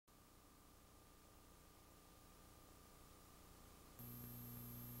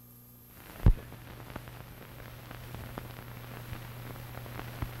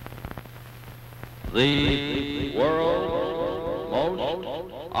The world's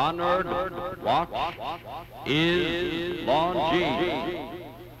most honored watch is Longines.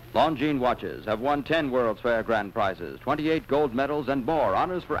 Longines watches have won 10 World's Fair grand prizes, 28 gold medals, and more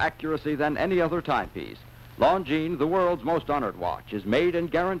honors for accuracy than any other timepiece. Longines, the world's most honored watch, is made and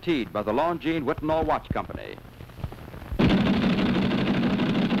guaranteed by the Longines Whitnall Watch Company.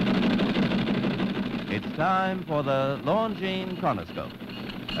 It's time for the Longines Chronoscope,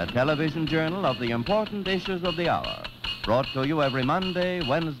 a television journal of the important issues of the hour, brought to you every Monday,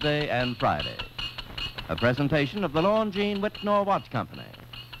 Wednesday, and Friday. A presentation of the Longines Whitnall Watch Company,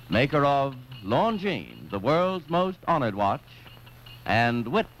 maker of Longines, the world's most honored watch, and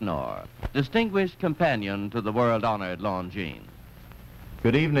Whitnall, distinguished companion to the world-honored Longines.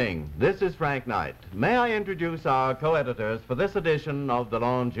 Good evening. This is Frank Knight. May I introduce our co-editors for this edition of the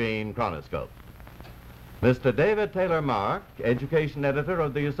Longines Chronoscope? Mr. David Taylor Mark, education editor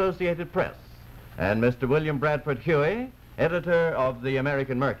of the Associated Press, and Mr. William Bradford Huie, editor of the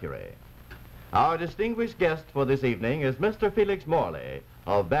American Mercury. Our distinguished guest for this evening is Mr. Felix Morley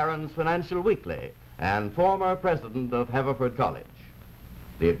of Barron's Financial Weekly and former president of Haverford College.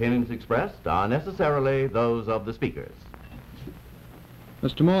 The opinions expressed are necessarily those of the speakers.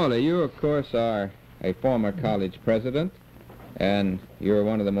 Mr. Morley, you, of course, are a former college president, and you're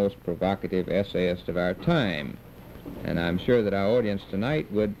one of the most provocative essayists of our time. And I'm sure that our audience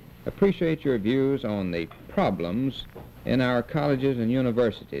tonight would appreciate your views on the problems in our colleges and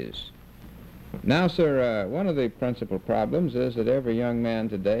universities. Now, sir, one of the principal problems is that every young man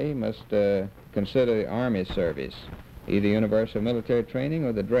today must consider the Army service, either universal military training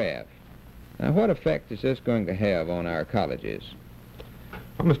or the draft. Now, what effect is this going to have on our colleges?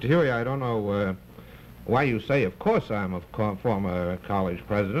 Well, Mr. Huie, I don't know why you say, of course, I'm a former college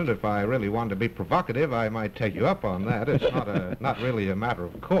president. If I really wanted to be provocative, I might take you up on that. It's not really a matter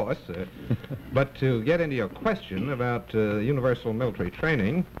of course. But to get into your question about universal military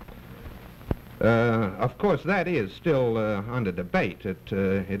training, of course, that is still under debate.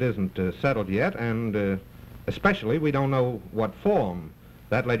 It isn't settled yet, and especially we don't know what form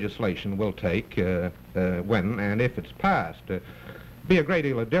that legislation will take when and if it's passed. Be a great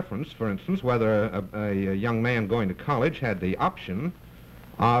deal of difference, for instance, whether a young man going to college had the option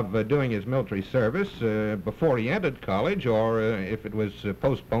of doing his military service before he entered college, or if it was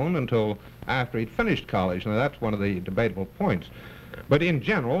postponed until after he'd finished college. Now, that's one of the debatable points. But in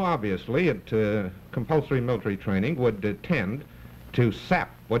general, obviously, compulsory military training would tend to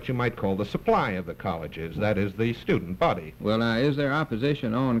sap what you might call the supply of the colleges, that is, the student body. Well, now, is there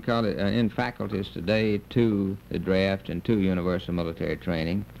opposition on college, in faculties today to the draft and to universal military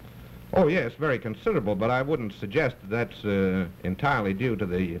training? Oh, yes, very considerable, but I wouldn't suggest that's entirely due to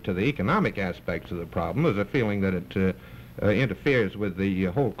the economic aspects of the problem. There's a feeling that it interferes with the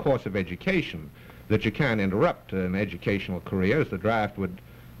whole course of education, that you can't interrupt an educational career, as the draft would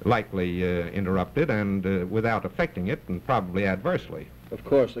likely interrupt it, and without affecting it, and probably adversely. Of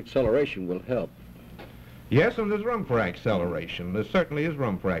course, acceleration will help. Yes, and there's room for acceleration. There certainly is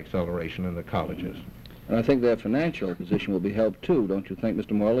room for acceleration in the colleges. And I think their financial position will be helped too, don't you think,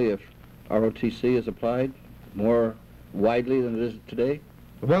 Mr. Morley, if ROTC is applied more widely than it is today?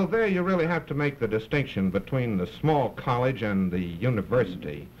 Well, there you really have to make the distinction between the small college and the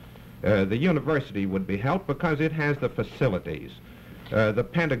university. The university would be helped because it has the facilities. The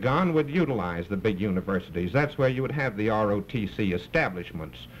Pentagon would utilize the big universities. That's where you would have the ROTC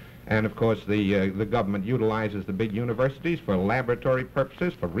establishments. And, of course, the government utilizes the big universities for laboratory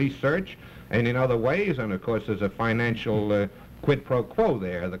purposes, for research, and in other ways. And, of course, there's a financial quid pro quo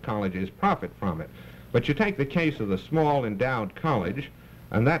there. The colleges profit from it. But you take the case of the small endowed college,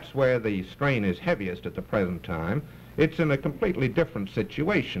 and that's where the strain is heaviest at the present time. It's in a completely different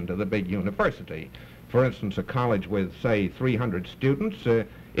situation to the big university. For instance, a college with, say, 300 students,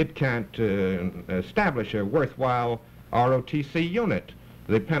 it can't establish a worthwhile ROTC unit.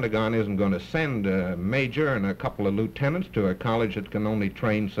 The Pentagon isn't going to send a major and a couple of lieutenants to a college that can only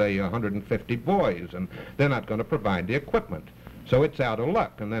train, say, 150 boys, and they're not going to provide the equipment. So it's out of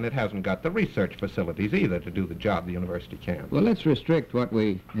luck, and then it hasn't got the research facilities either to do the job the university can. Well, let's restrict what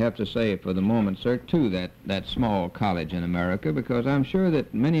we have to say for the moment, sir, to that small college in America, because I'm sure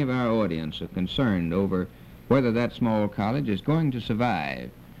that many of our audience are concerned over whether that small college is going to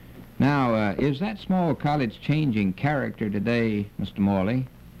survive. Now, is that small college changing character today, Mr. Morley?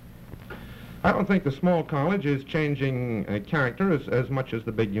 I don't think the small college is changing character as much as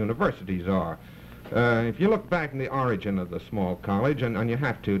the big universities are. If you look back in the origin of the small college, and you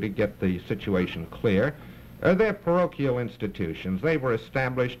have to get the situation clear, they're parochial institutions. They were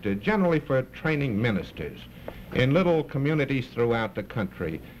established generally for training ministers in little communities throughout the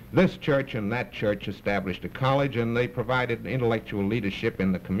country. this church and that church established a college, and they provided intellectual leadership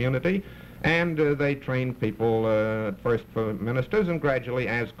in the community, and they trained people at first for ministers and gradually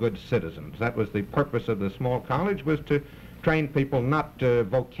as good citizens. That was the purpose of the small college, was to train people not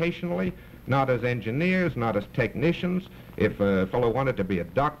vocationally, not as engineers, not as technicians. If a fellow wanted to be a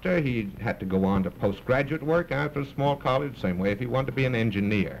doctor, he had to go on to postgraduate work after a small college, same way if he wanted to be an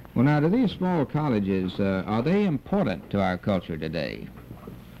engineer. Well, now, do these small colleges, are they important to our culture today?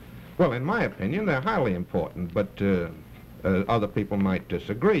 Well, in my opinion, they're highly important, but other people might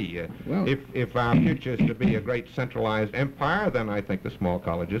disagree. Well, if our future is to be a great centralized empire, then I think the small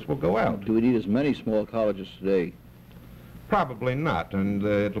colleges will go out. Do we need as many small colleges today? Probably not, and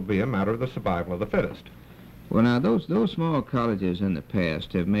it'll be a matter of the survival of the fittest. Well, now, those small colleges in the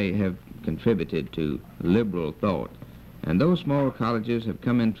past may have contributed to liberal thought, and those small colleges have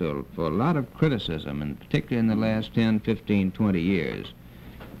come into for a lot of criticism, and particularly in the last 10, 15, 20 years.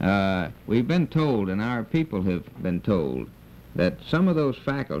 We've been told, and our people have been told, that some of those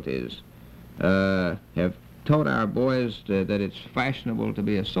faculties have taught our boys that it's fashionable to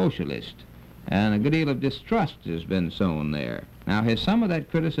be a socialist, and a good deal of distrust has been sown there. Now, has some of that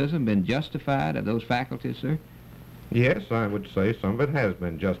criticism been justified of those faculties, sir? Yes, I would say some of it has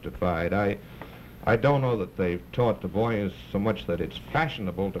been justified. I don't know that they've taught the boys so much that it's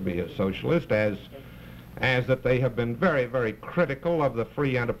fashionable to be a socialist as that they have been very, very critical of the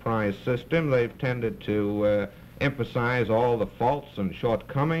free enterprise system. They've tended to emphasize all the faults and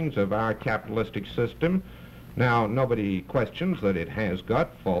shortcomings of our capitalistic system. Now, nobody questions that it has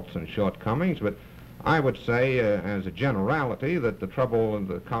got faults and shortcomings, but I would say, as a generality, that the trouble in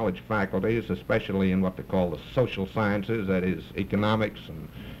the college faculties, especially in what they call the social sciences, that is economics and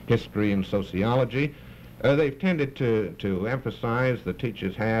history and sociology, they've tended to emphasize, the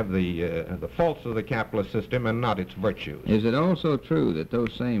teachers have, the faults of the capitalist system and not its virtues. Is it also true that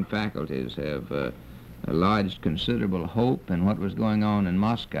those same faculties have lodged considerable hope in what was going on in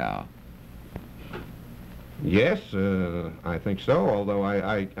Moscow? Yes, I think so, although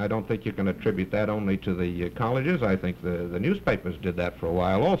I don't think you can attribute that only to the colleges. I think the newspapers did that for a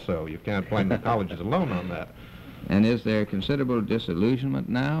while also. You can't blame the colleges alone on that. And is there considerable disillusionment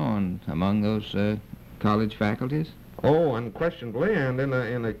now among those college faculties? Oh, unquestionably, and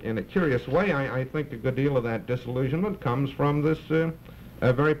in a curious way, I think a good deal of that disillusionment comes from this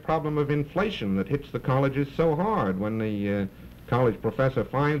very problem of inflation that hits the colleges so hard. When the college professor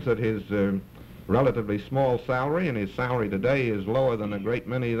finds that his relatively small salary, and his salary today is lower than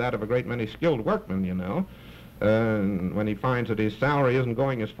that of a great many skilled workmen, you know. When he finds that his salary isn't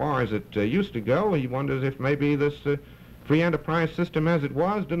going as far as it used to go, he wonders if maybe this free enterprise system as it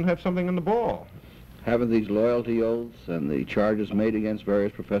was didn't have something in the ball. Haven't these loyalty oaths and the charges made against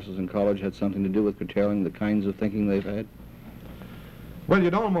various professors in college had something to do with curtailing the kinds of thinking they've had? Well,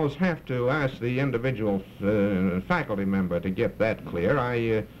 you'd almost have to ask the individual faculty member to get that clear.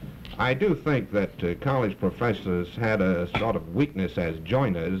 I do think that college professors had a sort of weakness as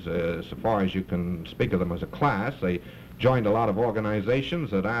joiners, so far as you can speak of them as a class. They joined a lot of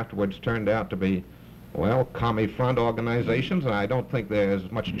organizations that afterwards turned out to be, well, commie front organizations, and I don't think they're as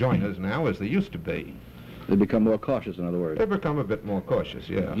much joiners now as they used to be. They become more cautious, in other words. They become a bit more cautious,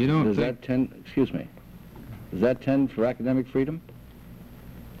 yeah. You don't Does that tend, excuse me, does that tend for academic freedom?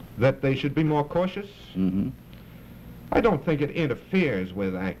 That they should be more cautious? Mm-hmm. I don't think it interferes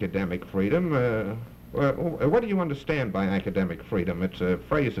with academic freedom. What do you understand by academic freedom? It's a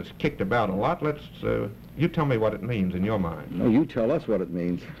phrase that's kicked about a lot. You tell me what it means in your mind. No, you tell us what it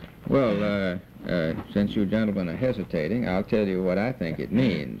means. Well, since you gentlemen are hesitating, I'll tell you what I think it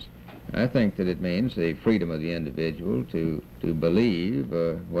means. I think that it means the freedom of the individual to believe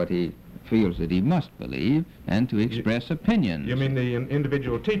what he feels that he must believe, and to express opinions. You mean the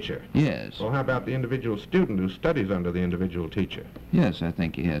individual teacher? Yes. Well, how about the individual student who studies under the individual teacher? Yes, I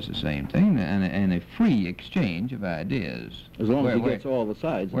think he has the same thing, and a free exchange of ideas. As long as he gets all the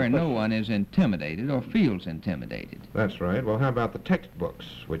sides. Where no one is intimidated or feels intimidated. That's right. Well, how about the textbooks,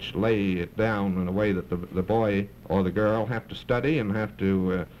 which lay it down in a way that the boy or the girl have to study and have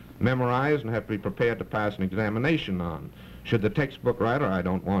to memorize and have to be prepared to pass an examination on? Should the textbook writer, I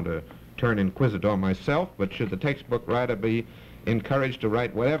don't want to turn inquisitor myself, but should the textbook writer be encouraged to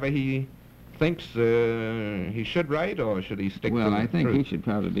write whatever he thinks he should write, or should he stick to the truth? Well, I think he should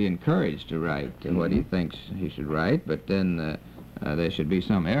probably be encouraged to write what he thinks he should write, but then there should be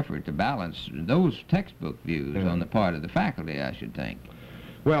some effort to balance those textbook views on the part of the faculty, I should think.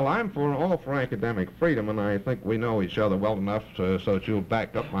 Well, I'm all for academic freedom, and I think we know each other well enough so that you'll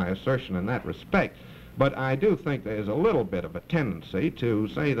back up my assertion in that respect. But I do think there's a little bit of a tendency to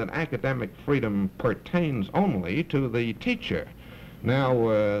say that academic freedom pertains only to the teacher.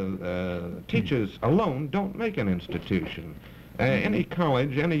 Now, teachers alone don't make an institution. Any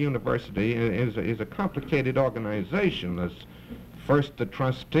college, any university is a complicated organization. There's first the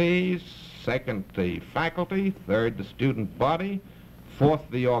trustees, second the faculty, third the student body, fourth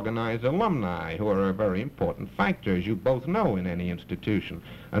the organized alumni, who are a very important factor, as you both know, in any institution.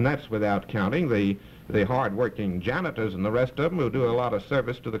 And that's without counting the hard-working janitors and the rest of them who do a lot of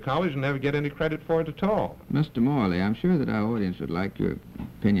service to the college and never get any credit for it at all. Mr. Morley, I'm sure that our audience would like your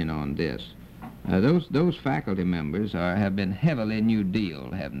opinion on this. Those faculty members have been heavily New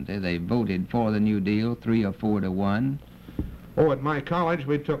Deal, haven't they? They voted for the New Deal 3 or 4 to 1. Oh, at my college,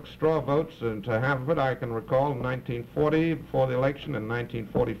 we took straw votes to Haverford, I can recall, in 1940 before the election and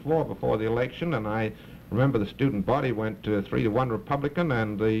 1944 before the election, and I remember the student body went 3 to 1 Republican,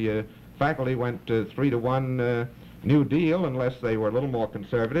 and the faculty went 3 to 1 New Deal, unless they were a little more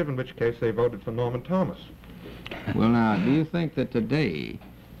conservative, in which case they voted for Norman Thomas. Well, now, do you think that today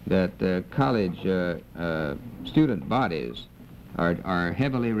that college student bodies are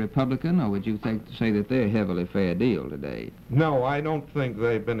heavily Republican, or would you say that they're heavily fair deal today? No, I don't think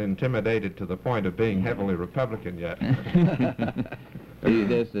they've been intimidated to the point of being heavily Republican yet.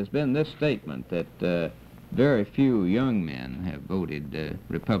 There's been this statement that very few young men have voted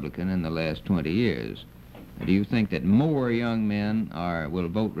Republican in the last 20 years. Do you think that more young men will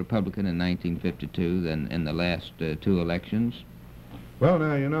vote Republican in 1952 than in the last 2 elections? Well,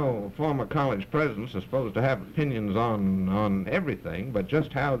 now, you know, former college presidents are supposed to have opinions on everything, but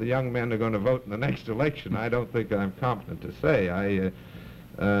just how the young men are going to vote in the next election, I don't think I'm competent to say.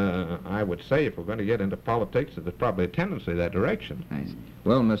 I would say if we're going to get into politics, there's probably a tendency that direction. I see.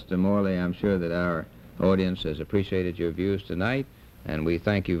 Well, Mr. Morley, I'm sure that our audience has appreciated your views tonight, and we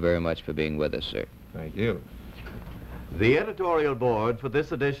thank you very much for being with us, sir. Thank you. The editorial board for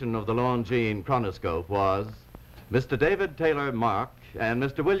this edition of the Longines Chronoscope was Mr. David Taylor Mark and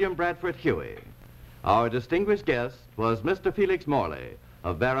Mr. William Bradford Huie. Our distinguished guest was Mr. Felix Morley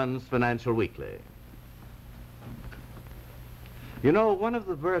of Barron's Financial Weekly. You know, one of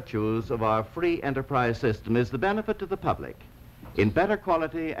the virtues of our free enterprise system is the benefit to the public in better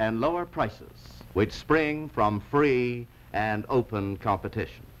quality and lower prices, which spring from free and open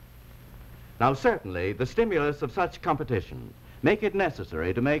competition. Now, certainly, the stimulus of such competition make it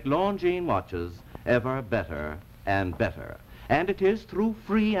necessary to make Longines watches ever better and better. And it is through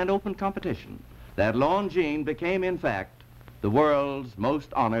free and open competition that Longines became, in fact, the world's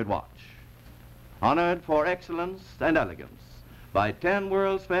most honored watch. Honored for excellence and elegance by 10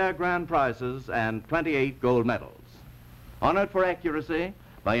 World's Fair grand prizes and 28 gold medals. Honored for accuracy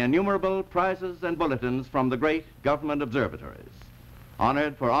by innumerable prizes and bulletins from the great government observatories.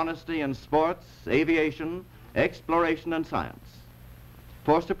 Honored for honesty in sports, aviation, exploration, and science.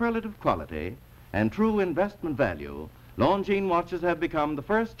 For superlative quality and true investment value, Longines watches have become the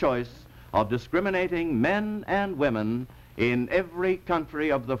first choice of discriminating men and women in every country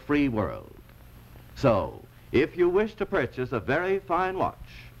of the free world. So, if you wish to purchase a very fine watch,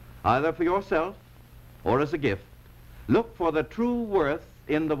 either for yourself or as a gift, look for the true worth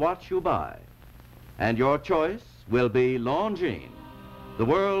in the watch you buy. And your choice will be Longines, the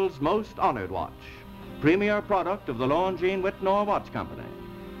world's most honored watch, premier product of the Longines Whitnor Watch Company,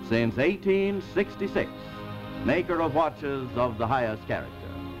 since 1866, maker of watches of the highest character.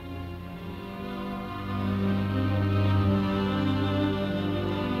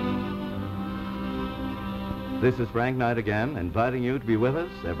 This is Frank Knight again, inviting you to be with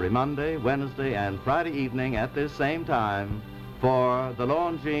us every Monday, Wednesday, and Friday evening at this same time for the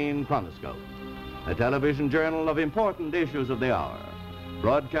Longines Chronoscope, a television journal of important issues of the hour,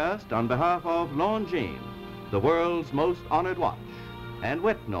 broadcast on behalf of Longines, the world's most honored watch, and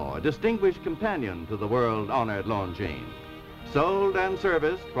Whitnor, distinguished companion to the world-honored Longines, sold and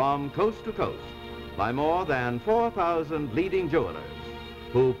serviced from coast to coast by more than 4,000 leading jewelers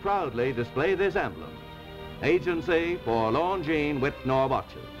who proudly display this emblem, Agency for Longines Whitnor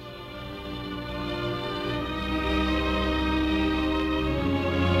Watches.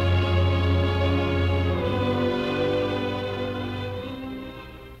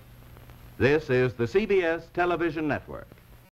 This is the CBS Television Network.